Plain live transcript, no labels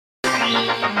What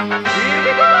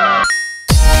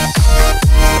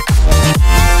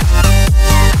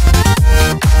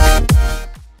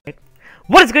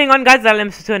is going on, guys? I'm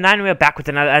TurtleNine. We're back with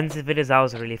another Undertale video. That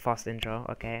was a really fast intro.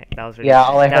 Okay, that was really. Yeah,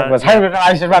 all I heard was. That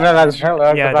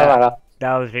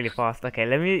was really fast. Okay,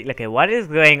 let me. Okay, what is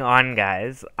going on,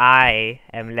 guys? I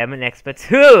am Lemon Expert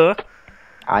 2.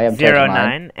 I am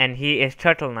 09, and he is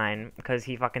TurtleNine because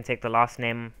he fucking take the last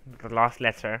name, the last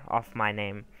letter off my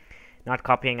name. Not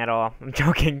copying at all. I'm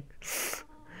joking.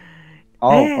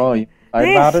 Oh, I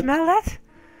about it. Smell that?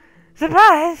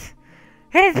 Surprise!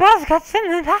 It smells like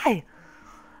cinnamon pie.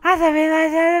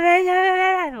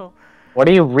 What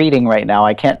are you reading right now?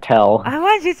 I can't tell. I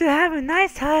want you to have a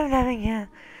nice time living here.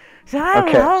 So I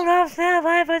will hold off snail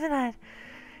pie for tonight.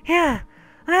 Yeah,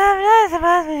 I have no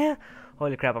surprise for you.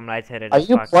 Holy crap, I'm lightheaded. Are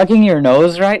you plugging your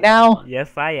nose right now?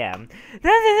 Yes, I am.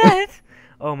 That is it.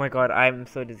 Oh my god, I'm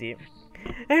so dizzy.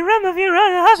 A rum of your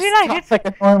own, I hope you like it. Like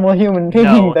a normal human being.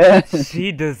 No, then.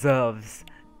 she deserves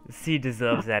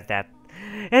that.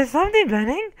 Is something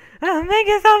burning? Make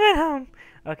yourself at home.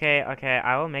 Okay,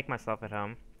 I will make myself at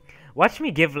home. Watch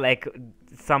me give, like,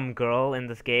 some girl in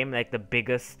this game, like, the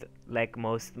biggest, like,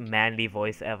 most manly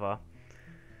voice ever.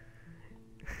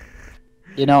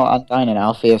 You know, Undyne and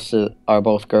Alpheus are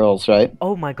both girls, right?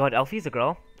 Oh my god, Alfie's a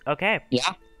girl? Okay.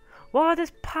 Yeah. Whoa,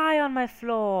 there's pie on my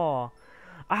floor.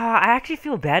 I actually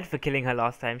feel bad for killing her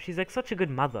last time. She's, like, such a good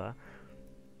mother.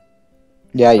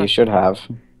 Yeah, you should have.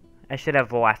 I should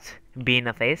have what? Been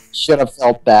a face? Should have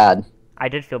felt bad. I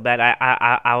did feel bad.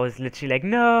 I was literally like,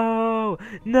 no,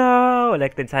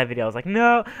 like the entire video. I was like,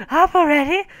 no, up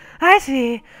already. I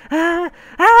see. I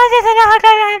want you to know how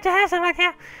glad I am to have someone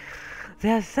here.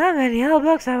 There's so many old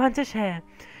books I want to share.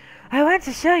 I want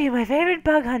to show you my favorite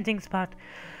bug hunting spot.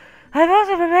 I've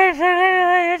also prepared for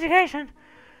education.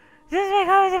 This may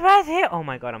come as a surprise here. Oh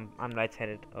my god, I'm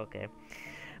lightheaded. Okay,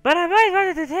 but I've always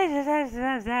wanted to teach you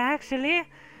that actually,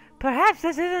 perhaps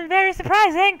this isn't very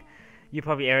surprising. You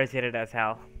probably irritated as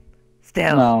hell.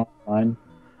 Still. No, fine.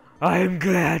 I'm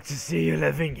glad to see you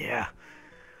living here.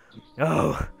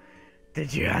 Oh,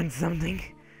 did you hunt something?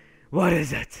 What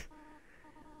is it?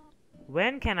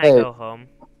 When can I go home?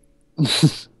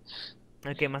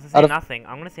 Okay, must I say nothing?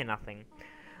 I'm gonna say nothing.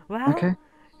 Well, okay.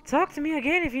 Talk to me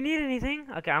again if you need anything.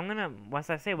 Okay, once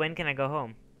I say when can I go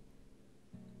home?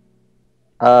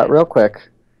 Real quick.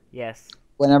 Yes.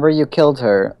 Whenever you killed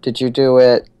her, did you do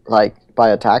it, like,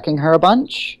 by attacking her a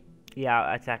bunch?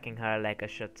 Yeah, attacking her like a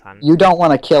shit ton. You don't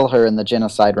want to kill her in the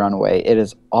genocide runway. It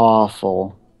is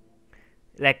awful.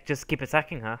 Like, just keep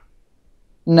attacking her?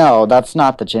 No, that's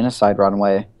not the genocide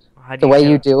runway. The way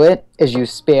you do it is you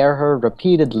spare her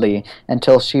repeatedly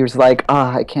until she's like,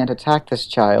 I can't attack this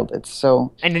child. It's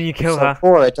so... And then you kill her.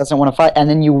 Poor, it doesn't want to fight. And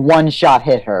then you one-shot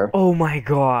hit her. Oh my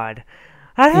god.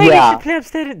 I think you should play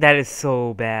upstairs. That is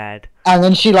so bad. And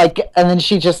then she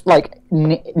just, like,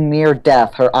 near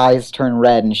death, her eyes turn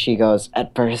red, and she goes,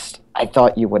 at first, I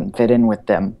thought you wouldn't fit in with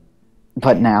them.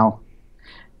 But now,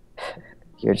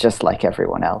 you're just like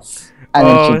everyone else. And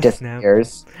then she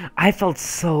disappears. Snap. I felt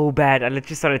so bad. I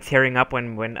literally started tearing up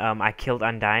when I killed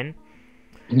Undyne.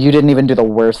 You didn't even do the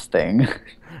worst thing.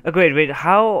 Okay, wait,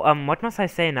 how, what must I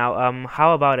say now?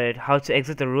 How about it? How to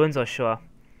exit the ruins or sure?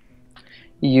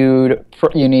 You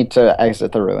need to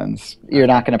exit the ruins. You're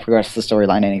not going to progress the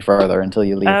storyline any further until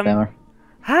you leave there.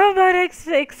 How about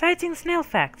exciting snail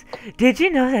fact? Did you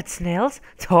know that snails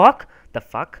talk? The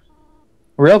fuck?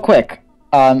 Real quick,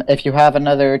 if you have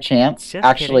another chance,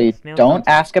 actually don't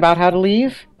ask about how to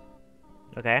leave.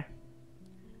 Okay.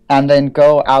 And then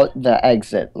go out the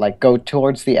exit. Like, go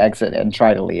towards the exit and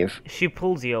try to leave. She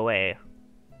pulls you away.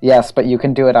 Yes, but you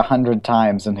can do it 100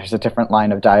 times, and there's a different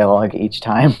line of dialogue each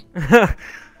time. I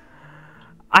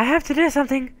have to do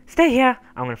something. Stay here.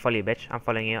 I'm gonna follow you, bitch. I'm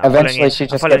following you. Eventually, she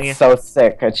just gets so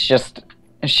sick. It's just...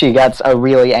 She gets a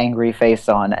really angry face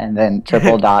on, and then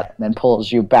triple dot, and then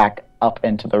pulls you back up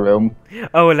into the room.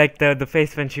 Oh, like the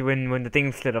face when the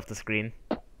thing slid off the screen.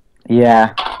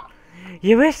 Yeah.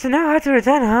 You wish to know how to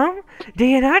return home? Do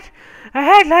you not?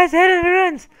 Ahead lies ahead of the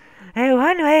ruins. A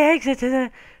one-way exit to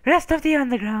the rest of the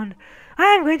underground.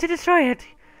 I am going to destroy it.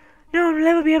 No one will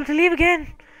ever be able to leave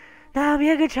again. Now be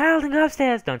a good child and go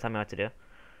upstairs. Don't tell me what to do.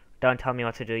 Don't tell me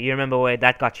what to do. You remember where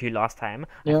that got you last time.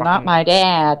 You're not my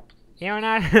dad. You're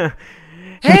not.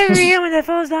 Every human that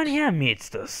falls down here meets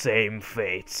the same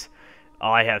fate.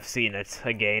 I have seen it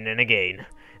again and again.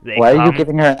 Why are you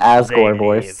giving her an Asgore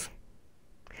voice?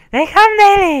 They come,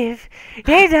 they leave.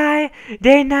 They die,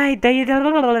 they night, they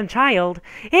and child.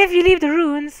 If you leave the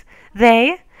ruins,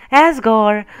 they,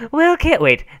 Asgore, will kill.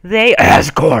 Wait, they,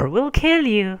 Asgore, will kill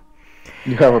you.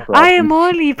 You have a I am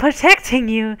problem. only protecting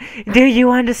you. Do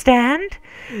you understand?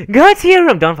 Go to your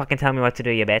room. Don't fucking tell me what to do,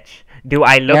 you bitch. Do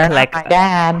I look You're not like my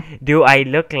dad. Do I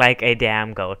look like a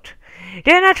damn goat?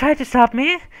 Do not try to stop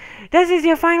me. This is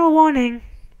your final warning.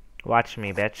 Watch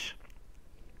me, bitch.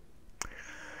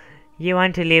 You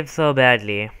want to leave so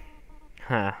badly.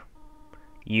 Huh.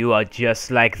 You are just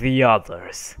like the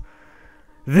others.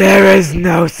 There is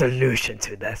no solution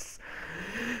to this.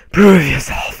 Prove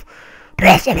yourself.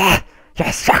 That's like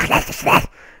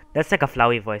a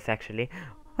flowy voice, actually.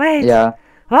 Wait. Yeah.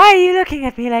 Why are you looking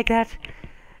at me like that?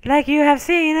 Like you have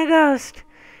seen a ghost.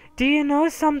 Do you know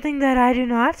something that I do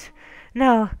not?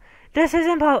 No. This is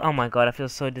impossible. Oh my god, I feel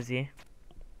so dizzy.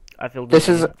 I feel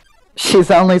dizzy.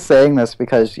 She's only saying this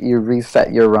because you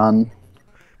reset your run.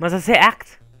 Must I say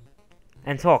act?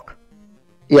 And talk.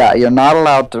 Yeah, you're not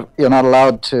allowed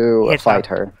to Hit fight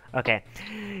her. her. Okay.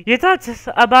 You thought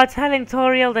about telling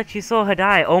Toriel that you saw her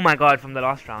die. Oh my god, from the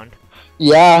last round.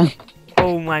 Yeah.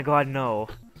 Oh my god, no.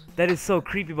 That is so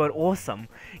creepy but awesome.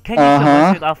 Can you kill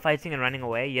her without fighting and running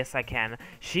away? Yes, I can.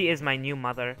 She is my new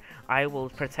mother. I will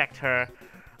protect her.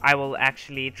 I will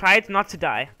actually try not to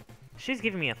die. She's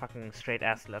giving me a fucking straight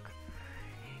ass look.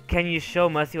 Can you show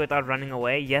mercy without running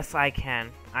away? Yes, I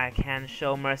can. I can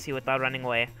show mercy without running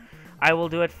away. I will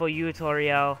do it for you,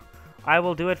 Toriel. I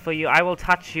will do it for you. I will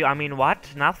touch you. I mean, what?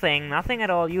 Nothing. Nothing at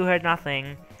all. You heard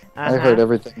nothing. I heard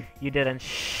everything. You didn't.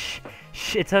 Shh.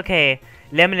 Shh. It's okay.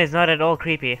 Lemon is not at all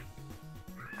creepy.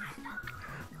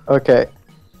 Okay.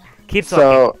 Keep talking.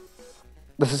 So,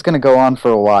 this is gonna go on for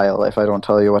a while if I don't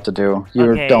tell you what to do.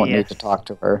 You don't need to talk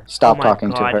to her. Stop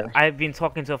talking to her. I've been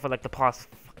talking to her for like the past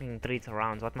fucking 3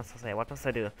 rounds. What must I say? What must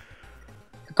I do?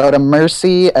 Go to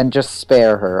mercy and just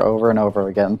spare her over and over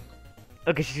again.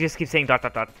 Okay, she just keeps saying ...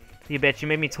 You bitch, you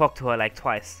made me talk to her like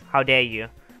twice. How dare you?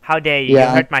 How dare you? Yeah.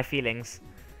 You hurt my feelings.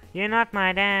 You're not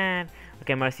my dad.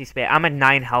 Okay, mercy spare. I'm at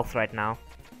 9 health right now.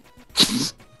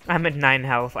 I'm at 9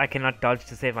 health. I cannot dodge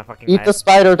to save my fucking life. Eat the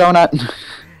spider donut.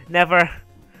 Never.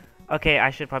 Okay, I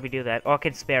should probably do that. Or I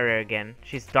can spare her again.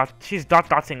 She's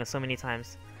dotting us so many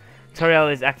times.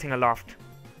 Toriel is acting aloft.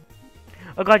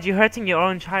 Oh god, you're hurting your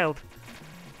own child.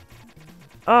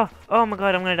 Oh my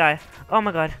god, I'm gonna die. Oh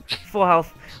my god, full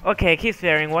health. Okay, keep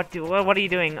sparing. What are you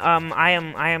doing? I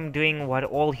am doing what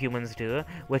all humans do,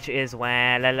 which is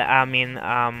when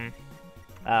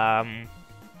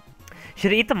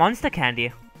should I eat the monster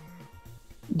candy?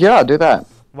 Yeah, do that.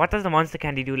 What does the monster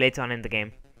candy do later on in the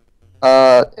game?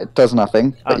 It does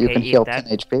nothing, but you Okay, can eat heal that.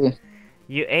 10 HP.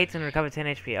 You ate and recovered 10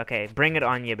 HP. Okay, bring it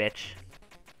on, you bitch.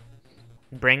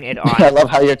 Bring it on. I love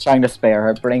how you're trying to spare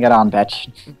her. Bring it on, bitch.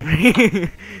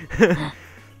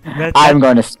 I'm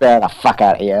going to spare the fuck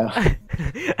out of you.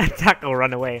 Attack or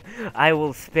run away. I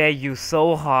will spare you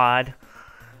so hard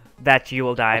that you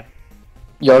will die.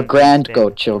 Your grand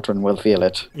goat children will feel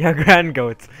it. Your grand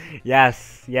goats.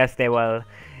 Yes, yes they will.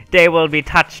 They will be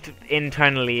touched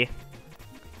internally.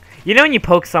 You know when you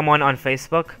poke someone on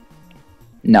Facebook?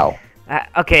 No.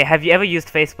 Okay, have you ever used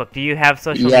Facebook? Do you have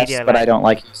social media? Yes, but I don't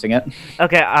like using it.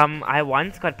 Okay, I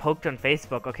once got poked on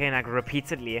Facebook, okay, and like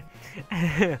repeatedly.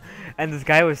 And this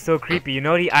guy was so creepy. You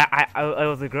know, I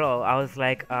was a girl. I was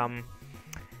like, why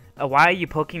are you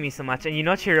poking me so much? And you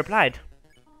know what she replied?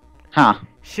 Huh.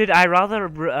 Should I rather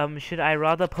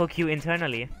poke you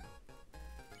internally?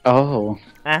 Oh.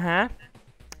 Uh-huh.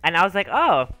 And I was like,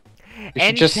 oh. You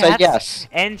should just say yes.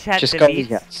 End chat just delete.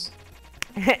 go yes.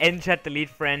 End chat delete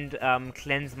friend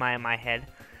cleanse my head.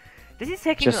 This is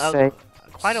taking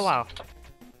quite a while.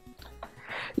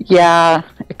 Yeah,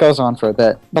 it goes on for a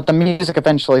bit. But the music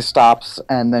eventually stops,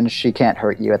 and then she can't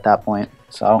hurt you at that point,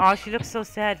 so... Oh, she looks so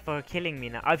sad for killing me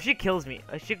now. If she kills me,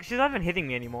 she's not even hitting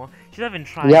me anymore. She's not even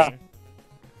trying. Yeah.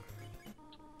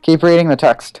 Keep reading the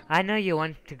text. I know you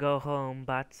want to go home,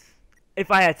 but...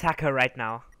 If I attack her right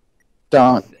now...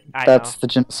 Don't. That's the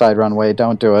genocide runway.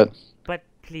 Don't do it. But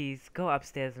please, go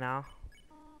upstairs now.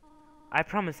 I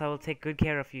promise I will take good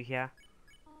care of you here.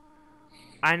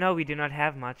 I know we do not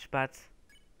have much, but...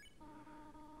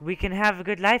 we can have a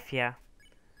good life here.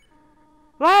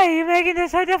 Why are you making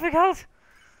this so difficult?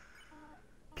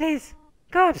 Please,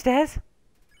 go upstairs.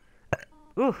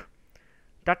 Ooh. ...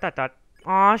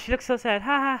 Aw, she looks so sad.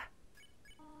 Haha.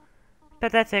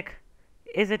 Pathetic.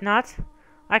 Is it not?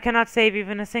 I cannot save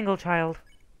even a single child.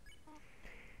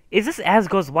 Is this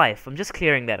Asgo's wife? I'm just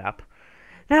clearing that up.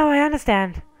 No, I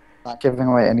understand. Not giving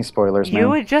away any spoilers, man. You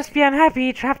would just be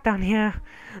unhappy trapped down here.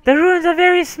 The ruins are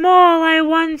very small. I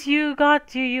want you got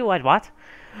to you. What?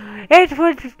 It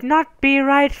would not be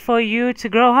right for you to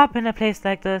grow up in a place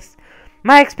like this.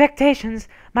 My expectations,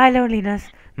 my loneliness,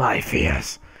 my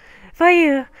fears. For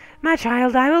you, my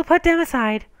child, I will put them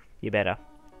aside. You better.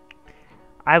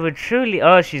 I would truly...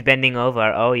 Oh, she's bending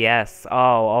over. Oh, yes.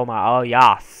 Oh my... Oh,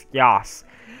 yes. Yes.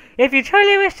 If you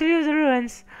truly wish to use the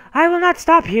ruins, I will not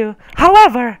stop you.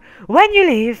 However, when you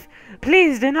leave,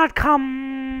 please do not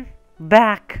come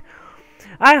back.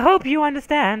 I hope you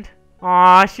understand.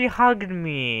 Aw, she hugged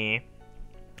me.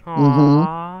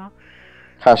 Aww.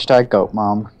 Hashtag goat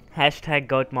mom. Hashtag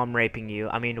goat mom raping you.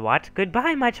 I mean, what?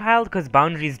 Goodbye, my child, because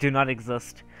boundaries do not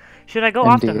exist. Should I go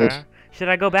after Indeed. her? Should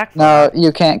I go back for her? No,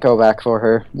 you can't go back for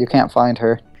her. You can't find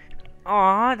her.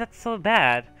 Aw, that's so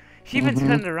bad. She even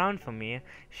turned around for me.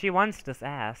 She wants this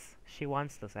ass. She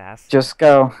wants this ass. Just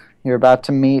go. You're about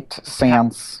to meet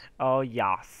Sans. Oh,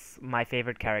 yes. My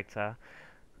favorite character.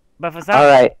 But for some...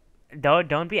 Alright.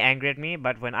 Don't be angry at me,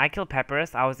 but when I killed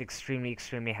Papyrus, I was extremely,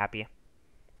 extremely happy.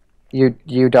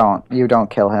 You don't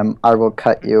kill him. I will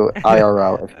cut you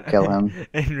IRL if you kill him.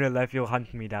 In real life, you'll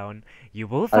hunt me down. You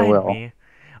will find me.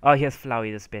 Oh, he has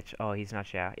Flowey, this bitch. Oh, he's not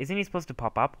sure. Isn't he supposed to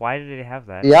pop up? Why did he have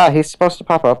that? Yeah, he's supposed to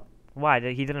pop up. Why?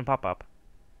 He didn't pop up.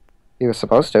 He was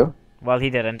supposed to. Well, he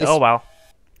didn't. Oh, well.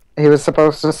 He was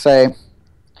supposed to say,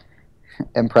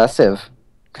 impressive.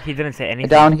 He didn't say anything.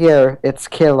 Down here, it's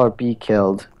kill or be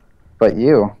killed. But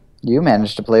you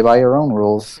managed to play by your own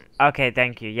rules. Okay,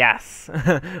 thank you. Yes.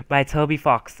 By Toby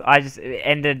Fox. I just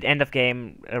end of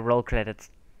game roll credits.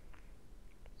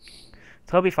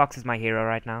 Toby Fox is my hero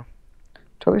right now.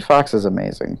 Toby Fox is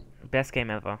amazing. Best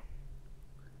game ever.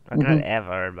 Well, not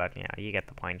ever, but yeah, you get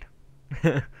the point.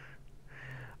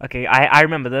 Okay, I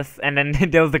remember this, and then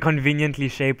there was the conveniently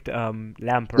shaped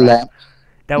lamp, right?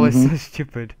 That was so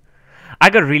stupid.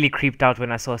 I got really creeped out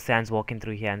when I saw Sans walking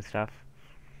through here and stuff.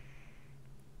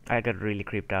 I got really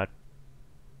creeped out.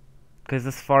 Because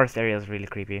this forest area is really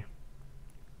creepy.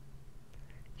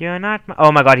 You're not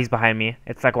oh my god, he's behind me.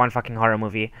 It's like one fucking horror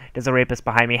movie. There's a rapist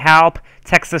behind me. Help!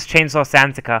 Texas Chainsaw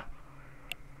Santica.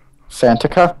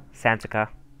 Santica? Santica.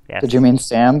 Yes. Did you mean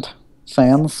sand?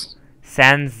 Sans?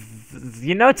 Sans...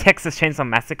 You know Texas Chainsaw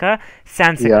Massacre?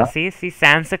 Sansica. Yeah. See?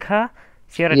 Sansica?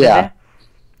 See what I did Yeah. there?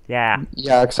 Yeah.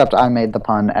 Yeah, except I made the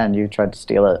pun and you tried to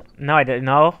steal it. No, I didn't.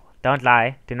 No. Don't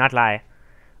lie. Do not lie.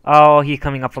 Oh, he's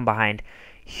coming up from behind.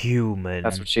 Human.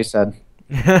 That's what she said.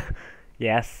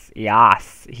 Yes,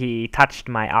 yes. He touched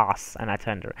my ass, and I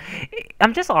turned her.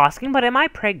 I'm just asking, but am I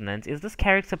pregnant? Is this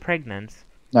character pregnant?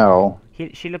 No.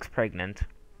 She looks pregnant.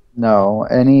 No.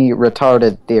 Any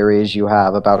retarded theories you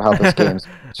have about how this game's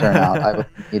going to turn out, I will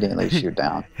immediately shoot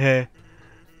down. Hey,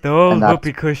 the old And that's-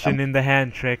 whoopee cushion in the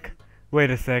hand trick.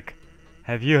 Wait a sec.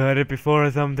 Have you heard it before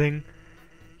or something?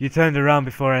 You turned around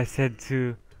before I said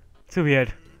to... Too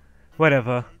weird.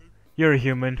 Whatever. You're a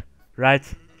human, right?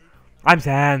 I'm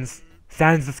Sans.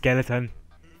 Sans the skeleton.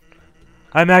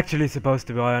 I'm actually supposed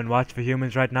to be on watch for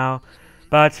humans right now,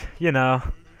 but, you know,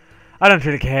 I don't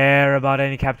really care about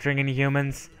capturing any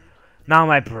humans. Now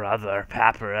my brother,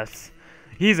 Papyrus,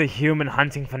 he's a human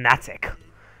hunting fanatic.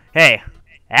 Hey,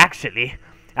 actually,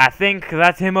 I think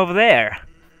that's him over there.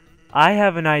 I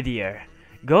have an idea.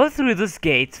 Go through this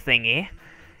gate thingy.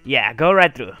 Yeah, go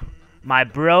right through. My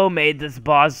bro made this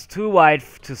boss too wide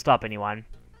to stop anyone.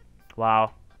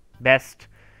 Wow. Best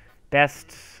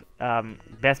boss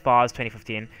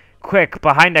 2015. Quick,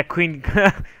 behind that queen.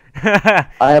 I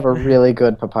have a really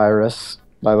good papyrus,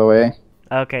 by the way.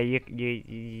 Okay, you.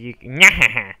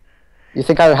 You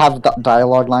think I have the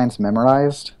dialogue lines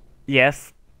memorized?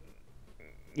 Yes.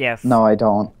 Yes. No, I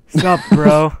don't. Sup,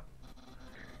 bro?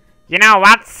 You know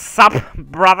what's up,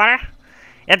 brother?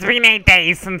 It's been 8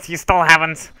 days since you still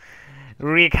haven't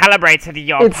recalibrated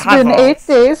your It's puzzles. been 8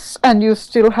 days and you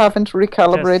still haven't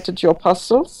recalibrated your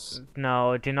puzzles?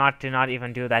 No, do not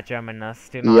even do that Germanness.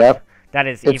 Do not. Yep. That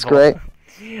is It's evil. great.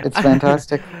 It's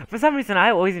fantastic. For some reason, I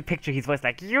always picture his voice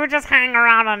like, you just hang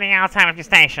around on the outside of your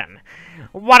station.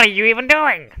 What are you even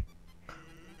doing?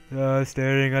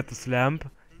 Staring at the lamp.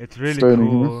 It's really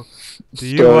cool. Do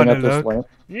you Staring want to at this look? lamp.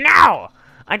 No!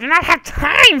 I do not have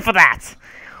time for that!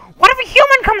 What if a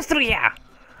human comes through here?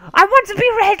 I want to be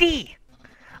ready!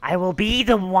 I will be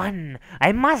the one.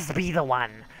 I must be the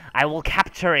one. I will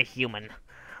capture a human.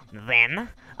 Then,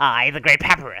 I, the great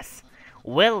Papyrus,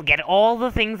 will get all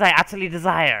the things I utterly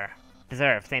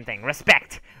deserve, same thing.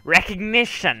 Respect.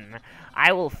 Recognition.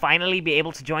 I will finally be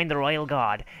able to join the royal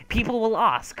guard. People will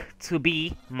ask to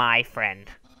be my friend.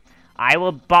 I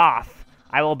will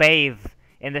bathe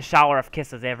in the shower of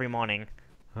kisses every morning.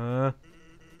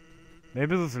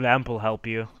 Maybe this lamp will help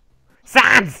you.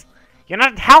 Sans! You're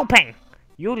not helping!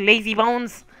 You lazy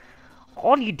bones!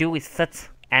 All you do is sit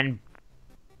and...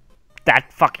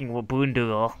 that fucking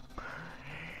boondoggle.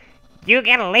 You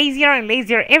get lazier and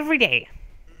lazier every day.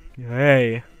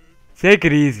 Hey, take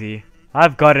it easy.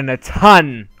 I've gotten a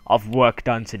ton of work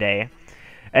done today.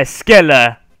 A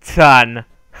skeleton.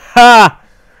 Ha!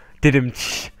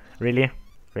 Didn't. Really?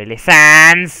 Really?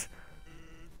 Sans?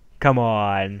 Come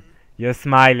on. You're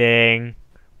smiling.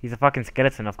 He's a fucking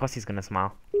skeleton. Of course he's gonna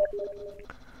smile.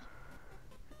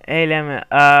 Hey, Lemon.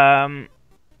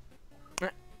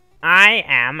 I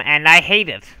am, and I hate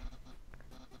it.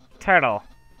 Turtle.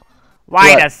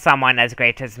 Why does someone as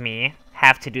great as me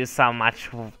have to do so much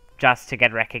just to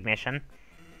get recognition?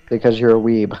 Because you're a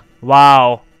weeb.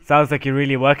 Wow. Sounds like you're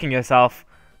really working yourself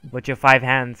with your 5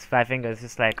 hands, 5 fingers,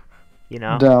 just like, you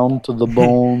know. Down to the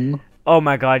bone. Oh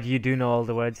my god, you do know all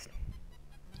the words.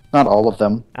 Not all of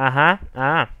them. Uh-huh.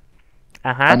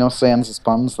 I know Sans'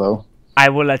 puns, though. I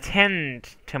will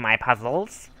attend to my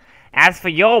puzzles. As for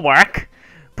your work,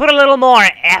 put a little more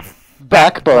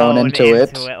backbone into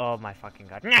it. Oh my fucking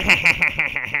god.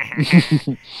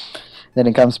 Then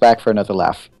he comes back for another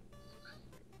laugh.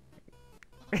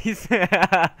 He's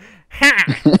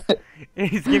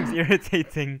His game's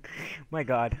irritating. My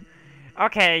god.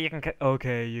 Okay, you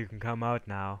can come out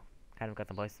now. Kind of got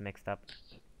the voices mixed up.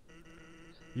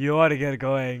 You ought to get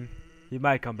going. He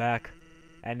might come back.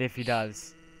 And if he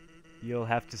does, you'll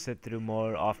have to sit through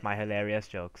more of my hilarious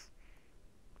jokes.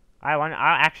 I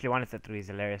actually want to sit through his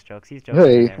hilarious jokes. He's joking.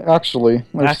 Hey, actually,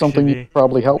 there's something you could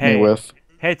probably help me with.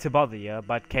 Hate to bother you,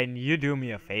 but can you do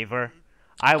me a favor?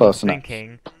 I was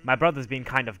thinking, my brother's been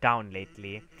kind of down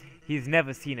lately. He's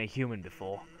never seen a human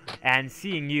before, and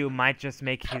seeing you might just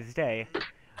make his day.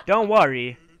 Don't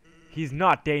worry, he's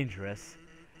not dangerous.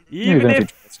 Even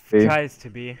if he tries to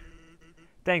be.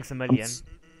 Thanks a million.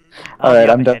 Alright,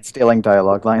 I'm done stealing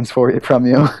dialogue lines from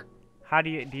you. How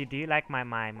do you like my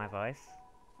voice?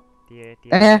 Do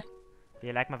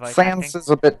you like my voice? Sans is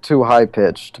a bit too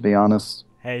high-pitched, to be honest.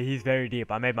 Hey, he's very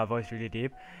deep. I made my voice really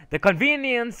deep. The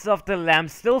convenience of the lamp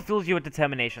still fills you with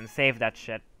determination. Save that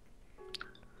shit.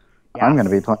 Yes. I'm gonna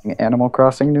be playing Animal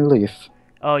Crossing New Leaf.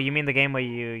 Oh, you mean the game where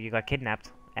you got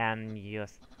kidnapped and you...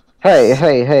 Hey.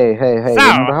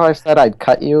 Remember how I said I'd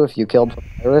cut you if you killed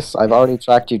Papyrus? I've already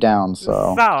tracked you down,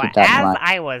 so keep that in mind.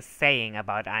 I was saying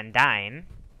about Undyne...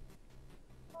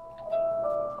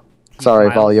 Sorry,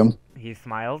 volume. He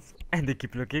smiles, and they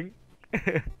keep looking.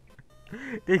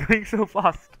 They're going so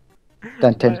fast.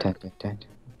 Dun.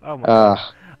 Oh my god.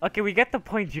 Okay, we get the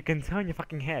point. You can turn your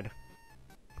fucking head.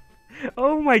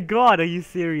 Oh my god, are you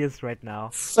serious right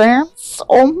now? Sans?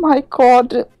 Oh my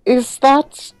god, is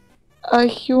that a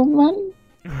human?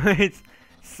 It's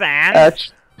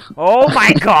Sans? Oh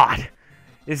my god!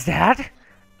 Is that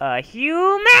a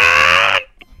human?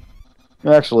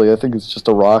 Actually, I think it's just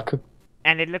a rock.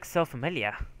 And it looks so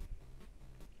familiar.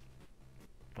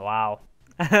 Wow.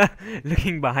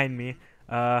 Looking behind me,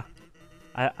 I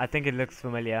think it looks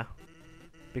familiar.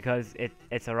 Because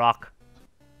it's a rock.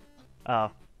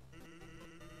 Oh.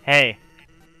 Hey.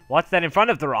 What's that in front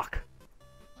of the rock?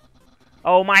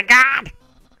 Oh my god!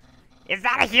 Is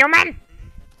that a human?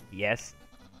 Yes.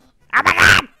 Oh my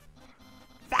god!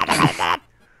 Is that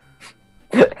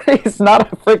a He's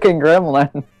not a freaking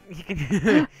gremlin. He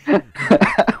can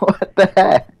What the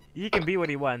heck? He can be what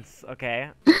he wants,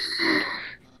 okay?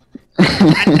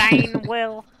 Undyne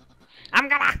will. I'm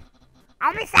gonna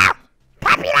only sell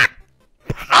popular.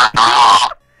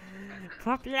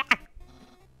 Popular.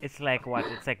 It's like what?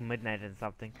 It's like midnight and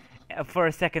something. For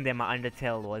a second there, my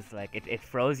Undertale was like it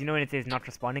froze. You know when it says not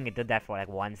responding? It did that for like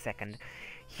 1 second.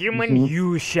 Human,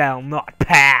 you shall not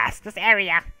pass this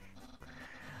area.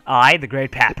 I, the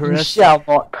great Papyrus, you shall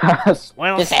not pass.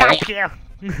 Will stop you.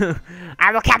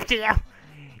 I will capture you.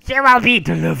 You will be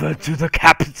delivered to the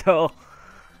capital.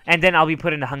 And then I'll be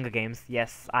put in the Hunger Games.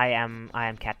 Yes, I am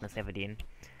Katniss Everdeen.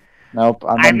 Nope,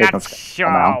 I'm not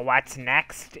sure what's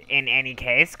next. In any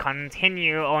case,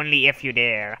 continue only if you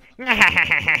dare.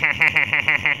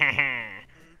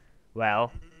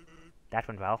 Well, that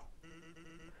went well.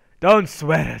 Don't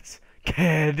sweat it,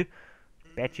 kid.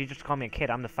 Bet you just call me a kid.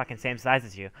 I'm the fucking same size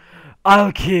as you.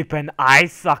 I'll keep an eye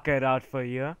socket out for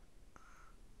you.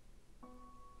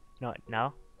 No.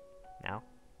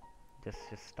 Just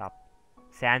stop.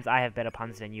 Sans, I have better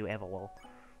puns than you ever will.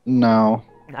 No.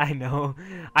 I know.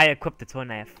 I equipped the toy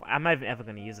knife. I'm not even ever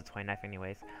gonna use a toy knife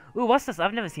anyways. Ooh, what's this?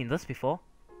 I've never seen this before.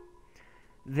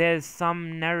 There's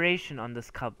some narration on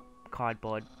this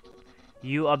cardboard.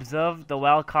 You observe the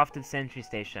well-crafted sentry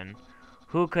station.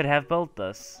 Who could have built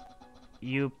this?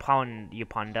 You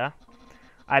ponder.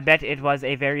 I bet it was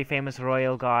a very famous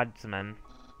royal guardsman.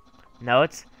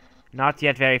 Note, not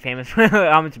yet very famous. I'm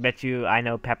gonna bet you I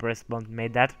know Papyrus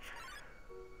made that.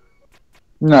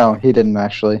 No, he didn't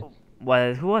actually.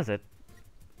 Well, who was it?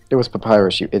 It was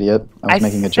Papyrus, you idiot. I was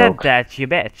making a joke. I said that, you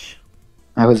bitch.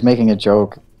 I was making a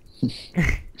joke.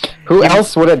 Who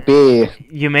else would it be?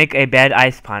 You make a bad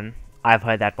ice pun. I've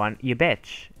heard that one. You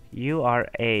bitch. You are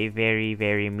a very,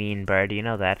 very mean bird. You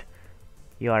know that.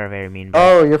 You are a very mean bird.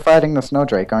 Oh, you're fighting the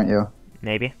snowdrake, aren't you?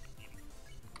 Maybe.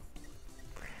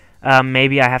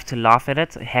 Maybe I have to laugh at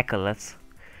it, heckle it.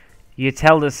 You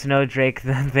tell the snowdrake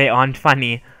that they aren't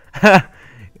funny.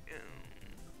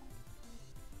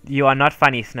 You are not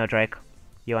funny, snowdrake.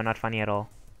 You are not funny at all.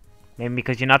 Maybe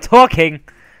because you're not talking.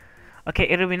 Okay,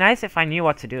 it would be nice if I knew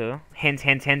what to do. Hint,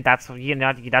 hint, hint. That's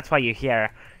that's why you're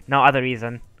here. No other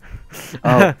reason.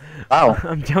 Oh, wow.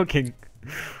 I'm joking.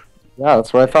 Yeah,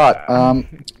 that's what I thought.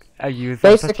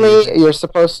 Basically, you're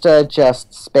supposed to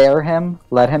just spare him,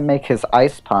 let him make his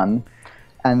ice pun,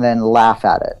 and then laugh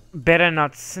at it. Better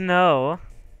not snow.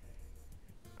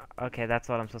 Okay, that's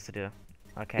what I'm supposed to do.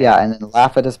 Okay. Yeah, and then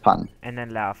laugh at his pun. And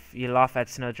then laugh. You laugh at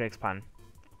Snowdrake's pun.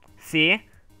 See?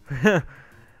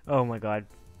 Oh my god.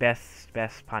 Best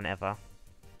pun ever.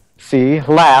 See?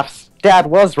 Laughs. Dad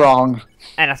was wrong.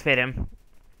 And I spared him.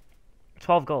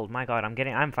 12 gold. My god,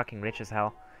 I'm fucking rich as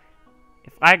hell.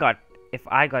 If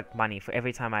I got money for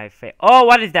every time I oh,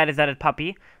 what is that? Is that a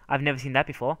puppy? I've never seen that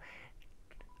before.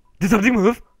 Did something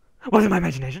move? Was it my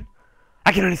imagination?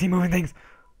 I can only see moving things.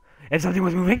 If something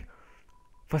was moving,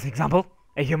 for example,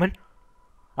 a human,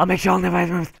 I'll make sure I'll never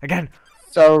move again.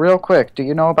 So, real quick, do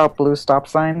you know about blue stop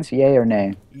signs? Yay or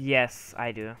nay? Yes,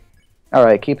 I do.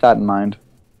 Alright, keep that in mind.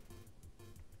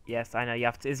 Yes, I know. You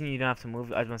have to. You don't have to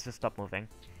move. I must just stop moving.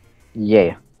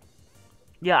 Yeah.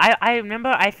 Yeah, I remember.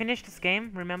 I finished this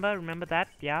game. Remember that?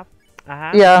 Yeah.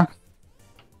 Yeah.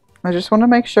 I just want to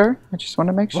make sure.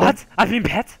 What? I've been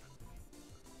pet.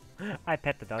 I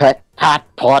pet the dog. Pet,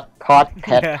 pot,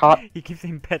 pet, Yeah, pot. He keeps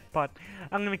saying pet pot.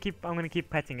 I'm gonna keep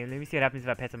petting him. Let me see what happens if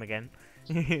I pet him again.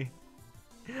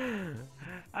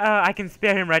 I can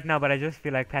spare him right now, but I just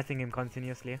feel like petting him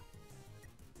continuously.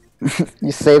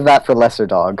 You save that for lesser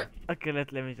dog. Okay,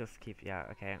 let me just keep. Yeah,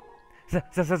 okay.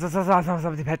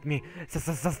 Something pet me.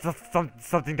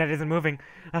 Something that isn't moving.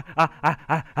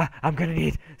 I'm gonna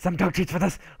need some dog treats for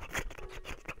this.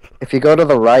 If you go to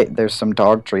the right, there's some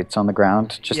dog treats on the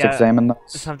ground. Just examine those.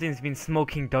 Something's been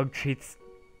smoking dog treats.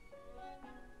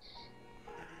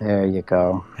 There you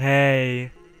go.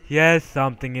 Hey, here's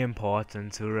something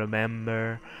important to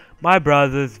remember. My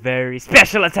brother's very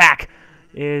special attack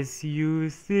is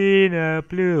using a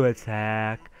blue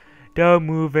attack. Don't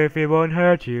move if it won't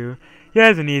hurt you.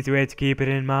 Here's an easy way to keep it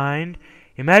in mind.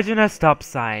 Imagine a stop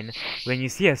sign. When you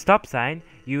see a stop sign,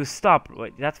 you stop.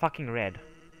 Wait, that's fucking red.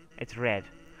 It's red.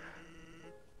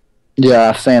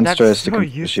 Yeah, Sandster That's is to so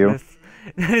confuse you. useless.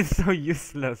 That is so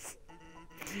useless.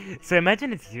 So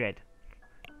imagine it's red.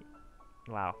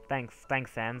 Wow, thanks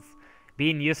Sans.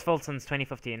 Being useful since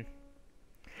 2015.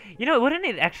 You know, wouldn't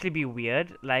it actually be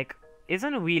weird? Like,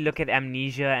 isn't we look at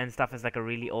Amnesia and stuff as like a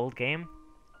really old game?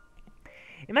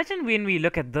 Imagine when we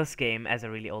look at this game as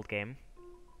a really old game.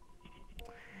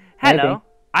 Hello, Maybe.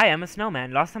 I am a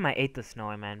snowman. Last time I ate the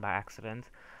snowman by accident.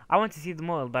 I want to see the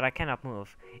world, but I cannot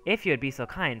move. If you'd be so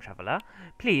kind, traveler,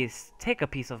 please take a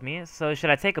piece of me. So should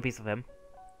I take a piece of him?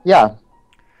 Yeah.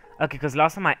 Okay, because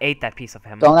last time I ate that piece of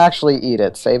him. Don't actually eat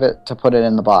it. Save it to put it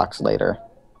in the box later.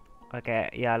 Okay,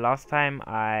 yeah, last time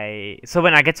I... So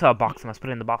when I get to a box, I must put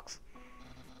it in the box.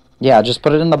 Yeah, just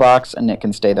put it in the box and it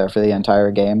can stay there for the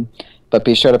entire game. But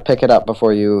be sure to pick it up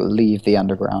before you leave the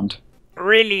underground.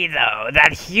 Really, though?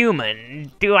 That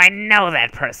human? Do I know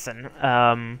that person?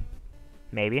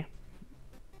 Maybe.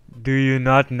 Do you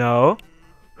not know?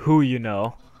 Who you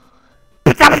know?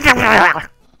 Of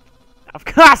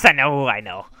course I know who I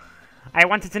know. I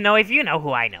wanted to know if you know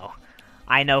who I know.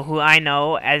 I know who I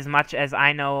know as much as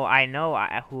I know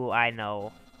who I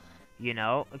know. You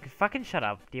know? Okay, fucking shut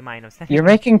up. Do you mind? You're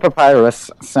making Papyrus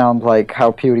sound like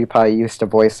how PewDiePie used to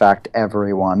voice act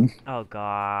everyone. Oh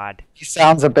god. He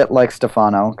sounds a bit like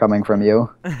Stefano coming from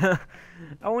you.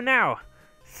 Oh no!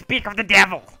 Speak of the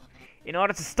devil! In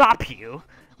order to stop you,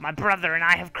 my brother and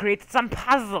I have created some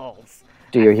puzzles.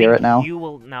 Do you hear it now? You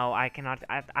will... No, I cannot.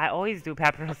 I always do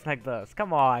Papyrus like this.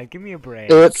 Come on, give me a break.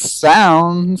 It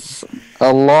sounds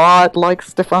a lot like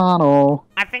Stefano.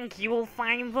 I think you will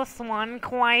find this one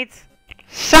quite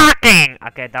shocking.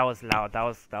 Okay, that was loud. That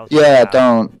was Yeah, loud.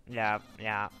 don't. Yeah,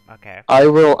 okay.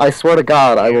 I swear to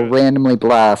God, I will randomly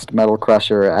blast Metal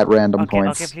Crusher at random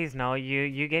points. Okay, please, no.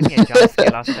 You gave me a jump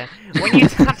scare last time. When you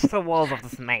touch the walls of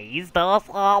this maze, those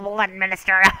all will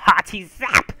administer a hearty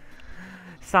zap.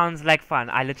 Sounds like fun.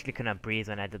 I literally couldn't breathe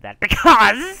when I did that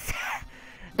because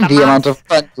the amount of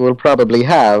fun you will probably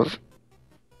have.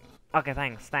 Okay,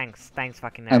 thanks,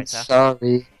 fucking I'm narrator.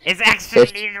 sorry. It's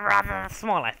actually rather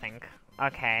small, I think.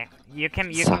 Okay, you can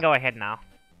go ahead now.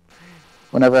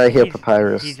 Whenever I hear He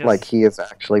Papyrus, just- like, he is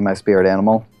actually my spirit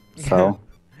animal. So,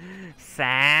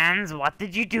 Sans, what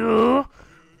did you do?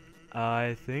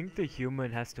 I think the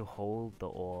human has to hold the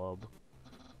orb.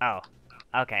 Oh,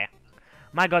 okay.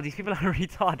 My god, these people are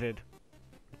retarded.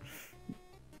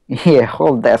 here,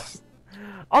 hold this.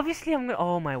 Obviously, I'm gonna.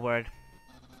 Oh my word.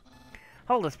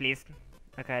 Hold this, please.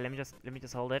 Okay, let me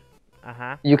just hold it.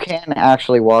 You can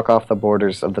actually walk off the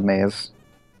borders of the maze.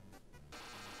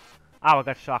 Oh, I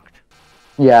got shocked.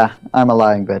 Yeah, I'm a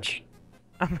lying bitch.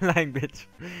 I'm lying, bitch.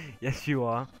 Yes, you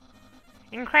are.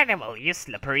 Incredible, you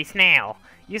slippery snail.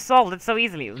 You solved it so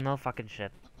easily. No fucking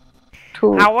shit.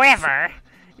 However,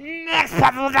 next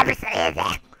puzzle will be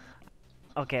easy.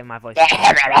 Okay, my voice.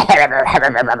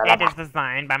 It is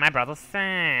designed by my brother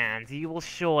Sans. You will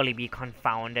surely be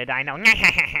confounded, I know.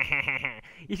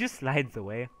 He just slides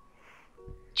away.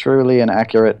 Truly an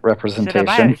accurate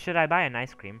representation. Should I buy an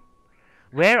ice cream?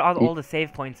 Where are all the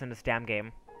save points in this damn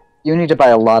game? You need to buy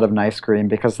a lot of ice cream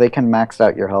because they can max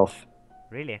out your health.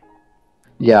 Really?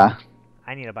 Yeah.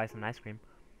 I need to buy some ice cream.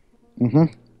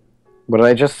 What did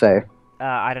I just say?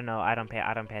 I don't know. I don't pay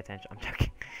attention. I'm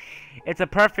joking. It's a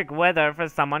perfect weather for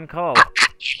someone cold.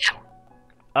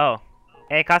 Oh,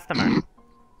 hey customer.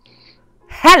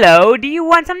 Hello, do you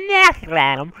want some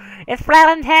Nesquik? It's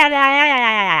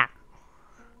TurtleNine.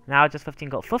 Now just 15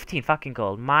 gold. 15 fucking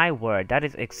gold. My word, that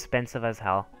is expensive as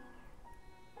hell.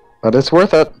 But it's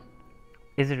worth it.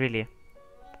 Is it really?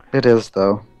 It is,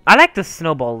 though. I like the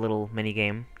snowball little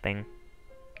minigame thing.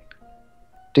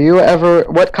 Do you ever...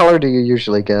 What color do you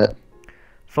usually get?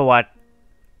 For what?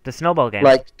 The snowball game?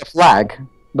 Like, the flag.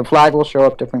 The flag will show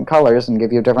up different colors and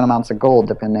give you different amounts of gold,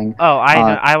 depending... Oh,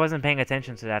 I wasn't paying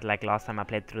attention to that, like, last time I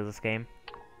played through this game.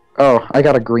 Oh, I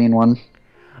got a green one.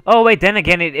 Oh, wait, then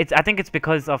again, I think it's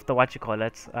because of the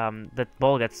whatchamacallit. The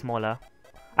ball gets smaller.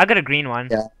 I got a green one.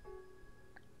 Yeah.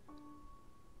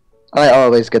 I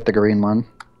always get the green one.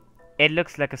 It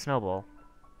looks like a snowball.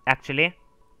 Actually,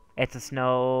 it's a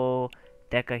snow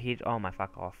decahedron. Oh my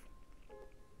fuck off.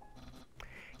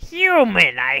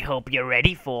 Human, I hope you're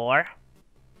ready for...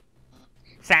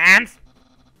 Sans?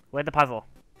 Where's the puzzle?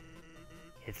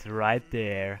 It's right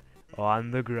there,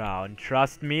 on the ground.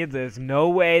 Trust me, there's no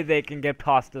way they can get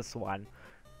past this one.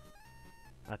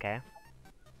 Okay.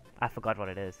 I forgot what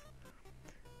it is.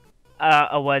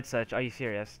 A word search, are you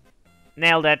serious?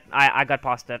 Nailed it, I got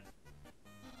past it.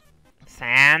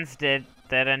 Sans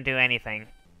didn't do anything.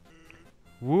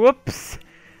 Whoops!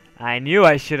 I knew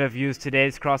I should have used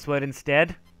today's crossword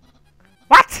instead.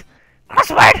 What?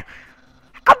 Crossword?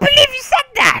 I can't believe you said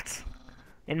that!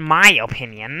 In my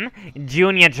opinion,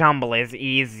 Junior Jumble is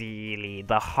easily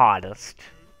the hardest.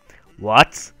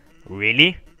 What?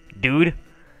 Really? Dude?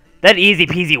 That easy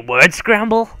peasy word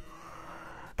scramble?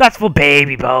 That's for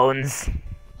baby bones.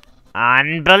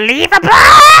 Unbelievable!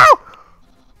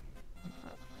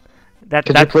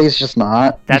 Could you please just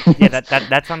not?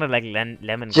 That sounded like lemon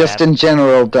grab. Just in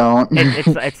general, don't.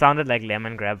 It sounded like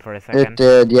lemon grab for a second. It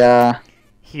did, yeah.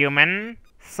 Human,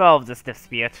 solve this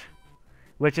dispute.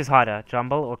 Which is harder,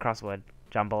 jumble or crossword?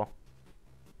 Jumble.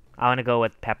 I want to go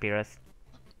with Papyrus.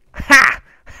 Ha!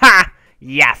 Ha!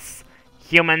 Yes!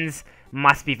 Humans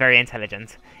must be very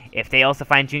intelligent. If they also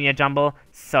find Junior Jumble,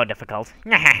 so difficult.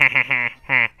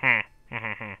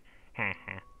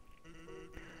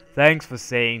 Thanks for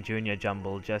saying Junior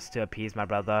Jumble just to appease my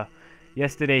brother.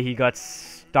 Yesterday he got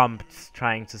stumped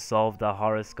trying to solve the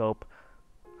horoscope.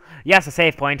 Yes, a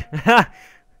save point.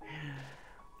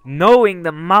 Knowing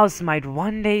the mouse might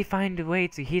one day find a way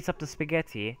to heat up the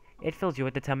spaghetti, it fills you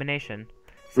with determination.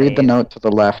 Read the note to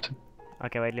the left.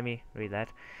 Okay, wait, let me read that.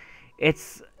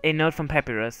 It's a note from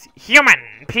Papyrus.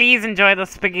 Human, please enjoy the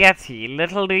spaghetti.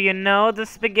 Little do you know, the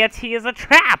spaghetti is a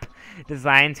trap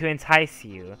designed to entice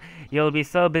you. You'll be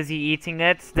so busy eating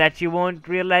it that you won't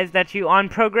realize that you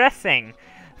aren't progressing.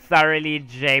 Thoroughly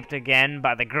japed again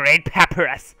by the great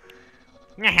Papyrus.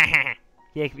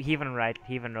 he even wrote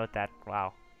that.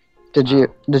 Wow. Did you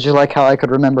like how I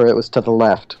could remember it was to the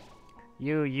left?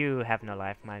 You have no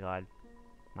life, my god.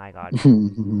 My god.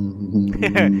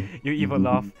 You evil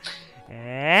laugh.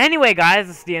 Anyway, guys,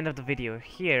 this is the end of the video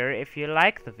here. If you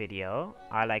like the video,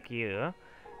 I like you.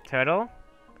 Turtle,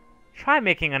 try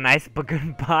making a nice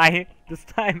goodbye this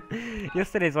time.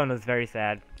 Yesterday's one was very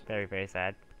sad. Very, very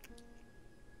sad.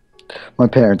 My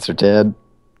parents are dead.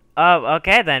 Oh,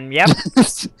 okay then. Yep.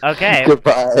 Okay.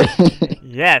 Goodbye.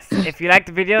 Yes. If you liked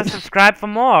the video, subscribe for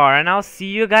more, and I'll see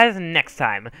you guys next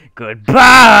time.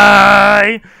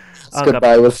 Goodbye! This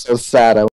goodbye was so sad.